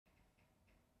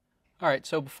All right,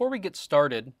 so before we get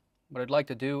started, what I'd like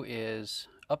to do is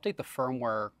update the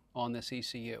firmware on this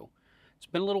ECU. It's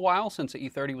been a little while since the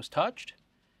E30 was touched,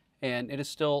 and it is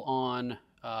still on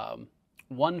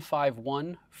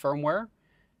 151 firmware.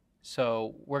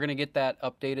 So we're going to get that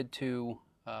updated to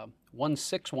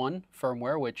 161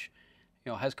 firmware, which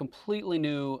has completely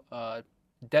new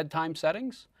dead time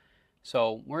settings.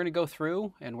 So we're going to go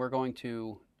through and we're going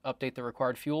to update the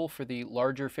required fuel for the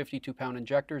larger 52-pound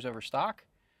injectors over stock,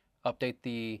 update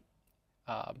the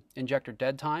injector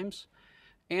dead times,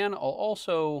 and I'll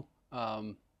also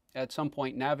at some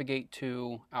point navigate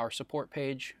to our support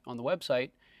page on the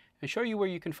website and show you where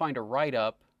you can find a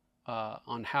write-up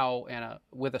on how, and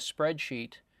with a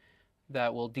spreadsheet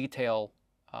that will detail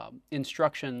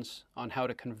instructions on how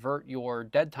to convert your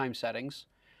dead time settings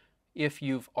if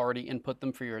you've already input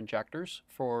them for your injectors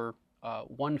for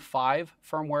 1.5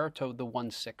 firmware to the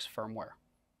 1.6 firmware.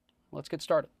 Let's get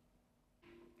started.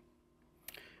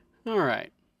 All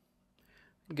right,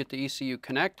 get the ECU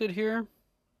connected here.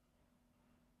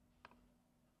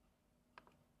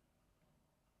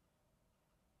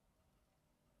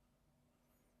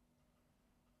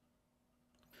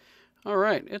 All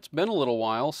right, it's been a little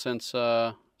while since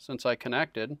I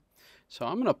connected, so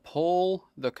I'm going to pull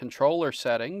the controller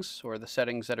settings, or the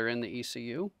settings that are in the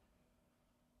ECU.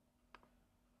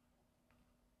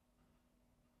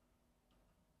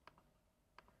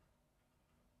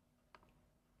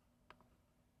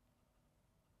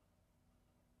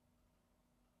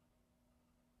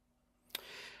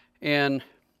 And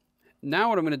now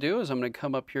what I'm going to do is I'm going to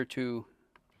come up here to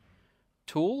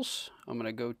Tools. I'm going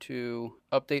to go to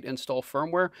Update Install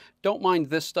Firmware. Don't mind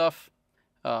this stuff.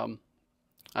 I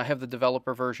have the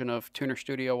developer version of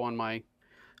TunerStudio on my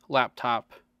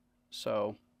laptop,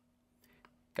 so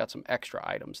got some extra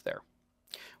items there.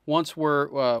 Once we're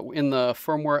in the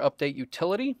firmware update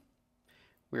utility,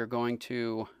 we're going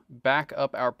to back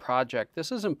up our project.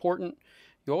 This is important.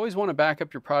 You always want to back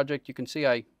up your project. You can see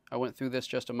I went through this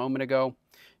just a moment ago.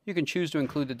 You can choose to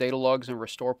include the data logs and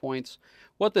restore points.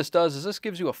 What this does is this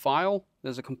gives you a file.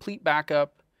 There's a complete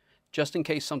backup just in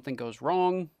case something goes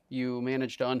wrong. You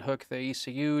manage to unhook the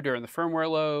ECU during the firmware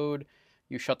load.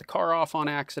 You shut the car off on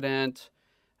accident.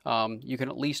 You can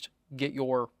at least get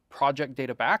your project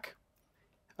data back.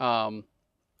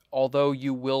 Although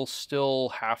you will still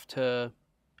have to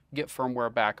get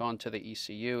firmware back onto the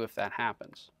ECU if that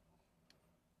happens.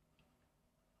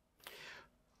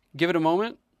 Give it a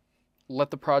moment,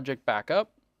 let the project back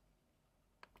up.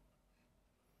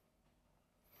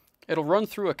 It'll run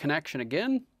through a connection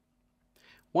again.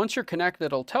 Once you're connected,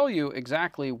 it'll tell you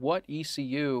exactly what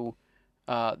ECU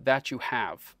that you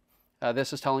have.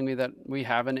 This is telling me that we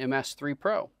have an MS3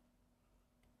 Pro.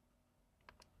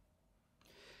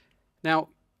 Now,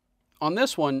 on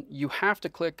this one, you have to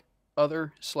click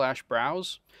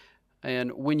Other/Browse.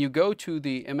 And when you go to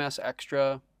the MS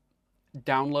Extra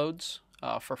downloads,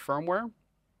 for firmware,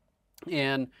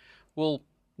 and we'll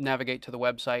navigate to the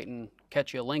website and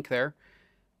catch you a link there.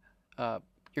 You're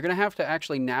going to have to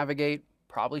actually navigate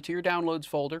probably to your downloads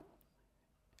folder,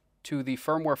 to the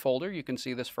firmware folder. You can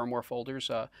see this firmware folder's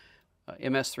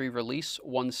MS3 release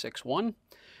 161.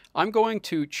 I'm going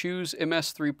to choose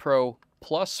MS3 Pro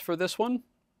Plus for this one.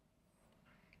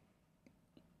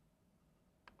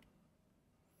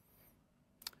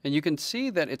 And you can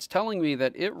see that it's telling me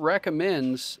that it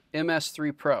recommends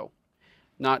MS3 Pro,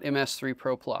 not MS3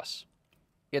 Pro Plus.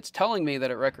 It's telling me that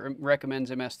it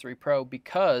recommends MS3 Pro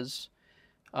because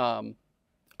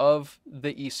of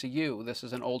the ECU. This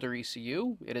is an older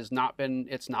ECU. It's not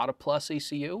a Plus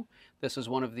ECU. This is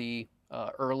one of the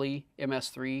early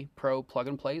MS3 Pro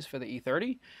plug-and-plays for the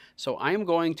E30. So I am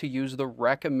going to use the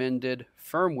recommended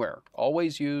firmware.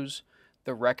 Always use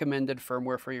the recommended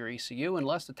firmware for your ECU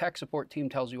unless the tech support team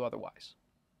tells you otherwise.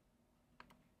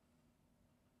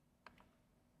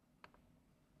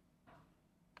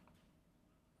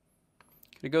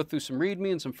 Going to go through some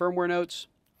README and some firmware notes.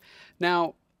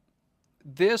 Now,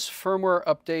 this firmware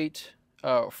update,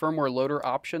 firmware loader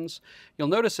options, you'll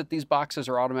notice that these boxes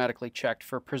are automatically checked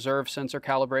for preserve sensor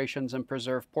calibrations and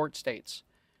preserve port states.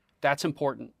 That's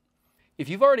important. If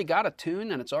you've already got a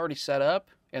tune and it's already set up,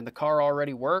 and the car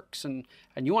already works, and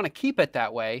you want to keep it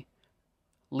that way,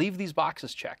 leave these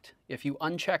boxes checked. If you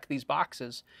uncheck these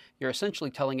boxes, you're essentially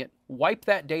telling it, wipe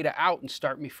that data out and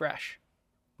start me fresh.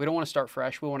 We don't want to start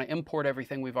fresh. We want to import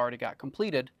everything we've already got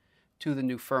completed to the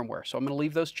new firmware. So I'm going to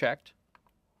leave those checked.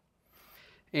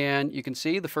 And you can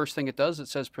see the first thing it does, it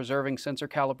says preserving sensor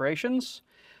calibrations.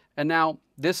 And now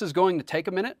this is going to take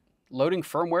a minute. Loading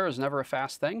firmware is never a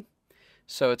fast thing.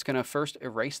 So it's going to first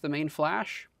erase the main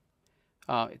flash.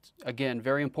 It's, again,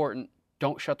 very important.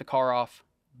 Don't shut the car off.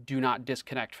 do not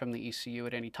disconnect from the ECU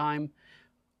at any time.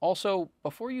 Also,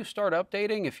 before you start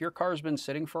updating, if your car's been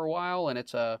sitting for a while and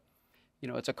it's a,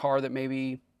 it's a car that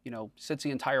maybe, sits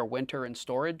the entire winter in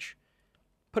storage,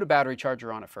 put a battery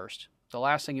charger on it first. The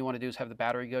last thing you want to do is have the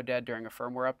battery go dead during a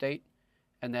firmware update,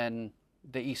 and then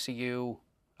the ECU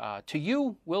to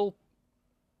you will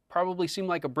probably seem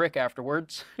like a brick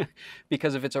afterwards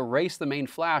because if it's erased the main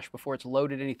flash before it's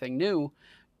loaded anything new,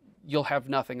 you'll have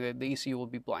nothing. The ECU will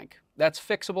be blank. That's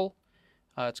fixable.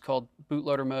 It's called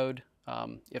bootloader mode.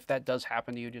 If that does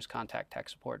happen to you, just contact tech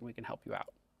support and we can help you out.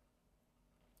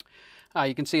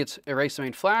 You can see it's erased the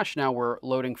main flash. Now we're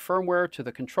loading firmware to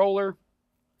the controller.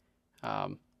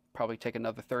 Probably take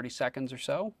another 30 seconds or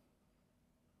so.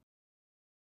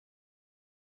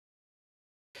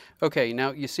 Okay,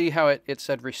 now you see how it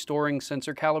said restoring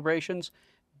sensor calibrations?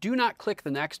 Do not click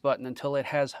the next button until it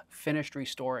has finished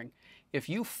restoring. If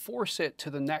you force it to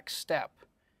the next step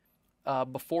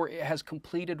before it has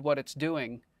completed what it's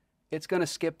doing, it's going to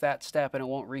skip that step and it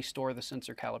won't restore the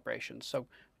sensor calibrations. So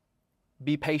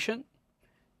be patient,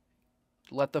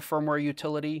 let the firmware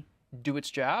utility do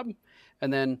its job,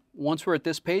 and then once we're at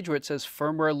this page where it says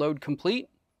firmware load complete,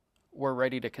 we're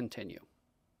ready to continue.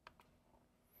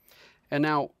 And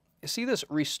now, see this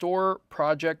restore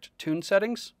project tune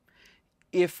settings?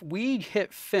 If we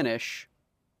hit finish,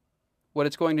 what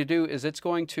it's going to do is it's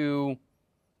going to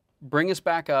bring us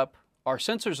back up, our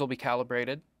sensors will be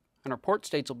calibrated, and our port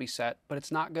states will be set, but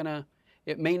it's not gonna,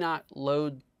 it may not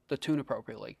load the tune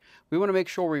appropriately. We want to make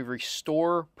sure we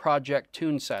restore project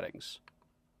tune settings.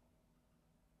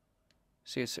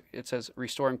 See, it says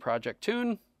restoring project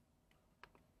tune.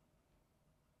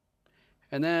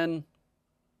 And then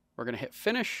we're going to hit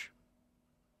finish.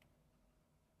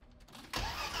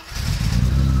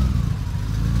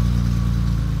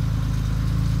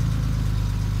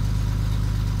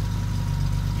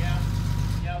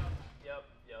 Yep.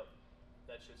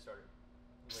 That should start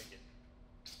it. Wicked.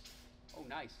 Oh,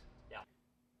 nice. Yeah.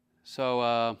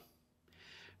 So,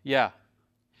 yeah.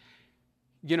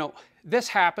 This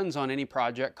happens on any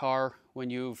project car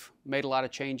when you've made a lot of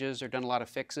changes or done a lot of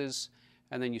fixes,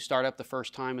 and then you start up the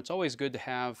first time. It's always good to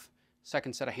have a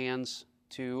second set of hands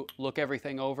to look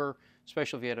everything over,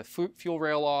 especially if you had a fuel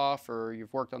rail off or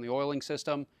you've worked on the oiling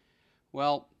system.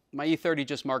 Well, my E30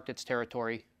 just marked its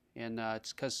territory, and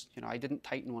it's because I didn't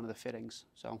tighten one of the fittings,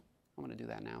 so I'm going to do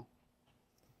that now.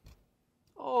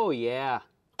 Oh yeah,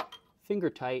 finger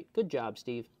tight. Good job,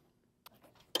 Steve.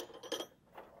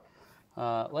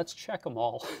 Let's check them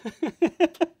all,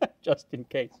 just in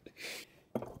case.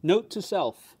 Note to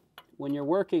self, when you're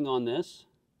working on this,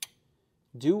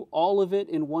 do all of it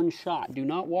in one shot. Do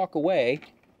not walk away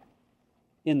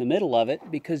in the middle of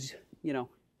it because,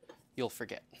 you'll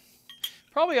forget.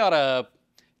 Probably ought to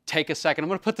take a second. I'm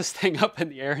going to put this thing up in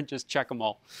the air and just check them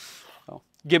all. So,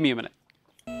 give me a minute.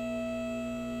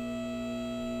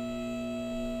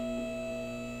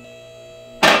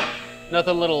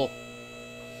 Nothing little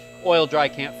oil dry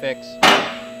can't fix.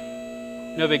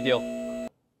 No big deal.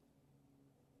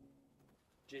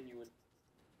 Genuine.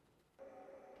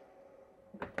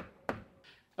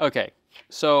 Okay,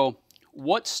 so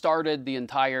what started the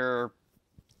entire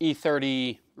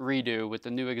E30 redo with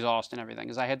the new exhaust and everything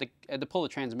is I had to pull the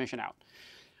transmission out.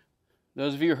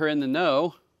 Those of you who are in the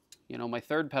know, my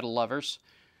third pedal lovers,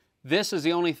 this is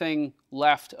the only thing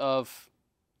left of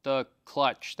the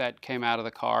clutch that came out of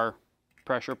the car,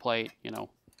 pressure plate, there's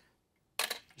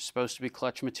supposed to be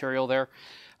clutch material there.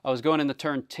 I was going in the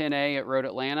turn 10A at Road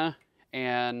Atlanta,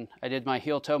 and I did my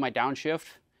heel toe, my downshift.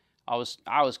 I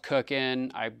was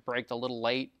cooking. I braked a little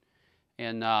late,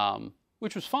 and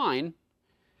which was fine,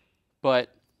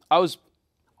 but I was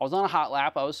on a hot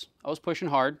lap. I was pushing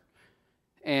hard,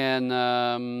 and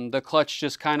the clutch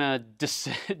just kind of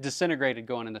disintegrated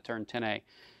going into turn 10A.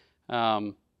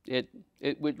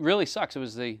 It really sucks. It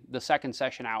was the second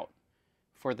session out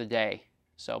for the day,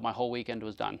 so my whole weekend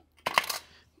was done.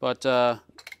 But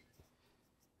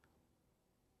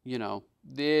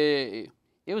it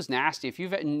was nasty. If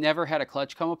you've never had a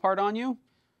clutch come apart on you,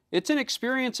 it's an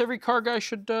experience every car guy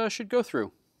should go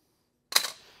through,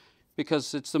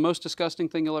 because it's the most disgusting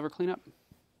thing you'll ever clean up.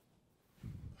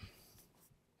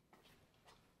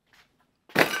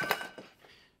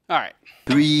 All right.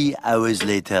 3 hours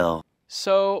later.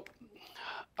 So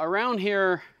around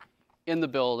here in the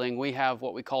building, we have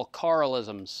what we call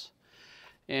Carlisms.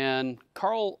 And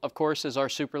Carl, of course, is our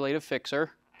superlative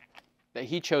fixer.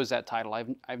 He chose that title. I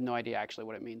have no idea actually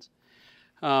what it means.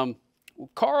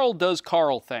 Carl does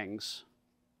Carl things.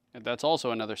 That's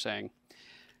also another saying.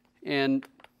 And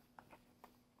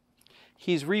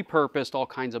he's repurposed all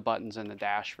kinds of buttons in the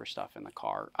dash for stuff in the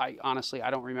car. Honestly, I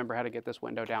don't remember how to get this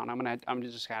window down. I'm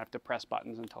just gonna have to press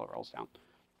buttons until it rolls down.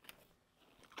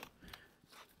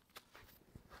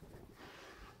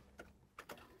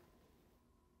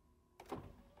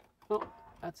 Oh,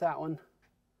 that's that one.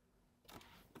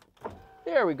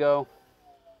 There we go.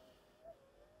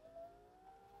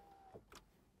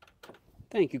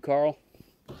 Thank you, Carl.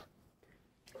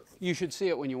 You should see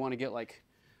it when you want to get like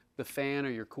the fan or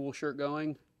your cool shirt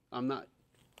going. I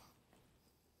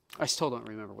still don't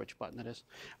remember which button it is.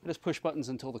 I just push buttons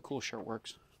until the cool shirt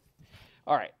works.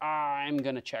 All right, I'm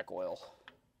gonna check oil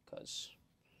because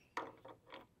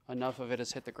enough of it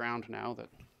has hit the ground now that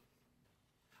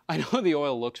I know the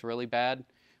oil looks really bad,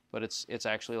 but it's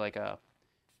actually like a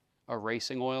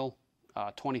racing oil,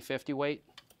 2050 weight.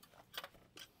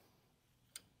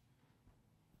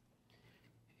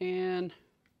 And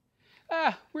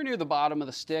we're near the bottom of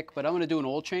the stick, but I'm gonna do an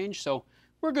oil change, so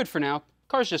we're good for now.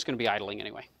 Car's just gonna be idling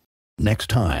anyway. Next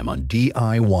time on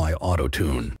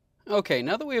DIYAutotune. Okay,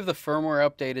 now that we have the firmware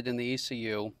updated in the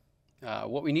ECU,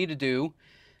 what we need to do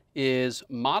is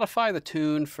modify the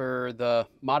tune for the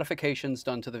modifications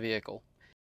done to the vehicle.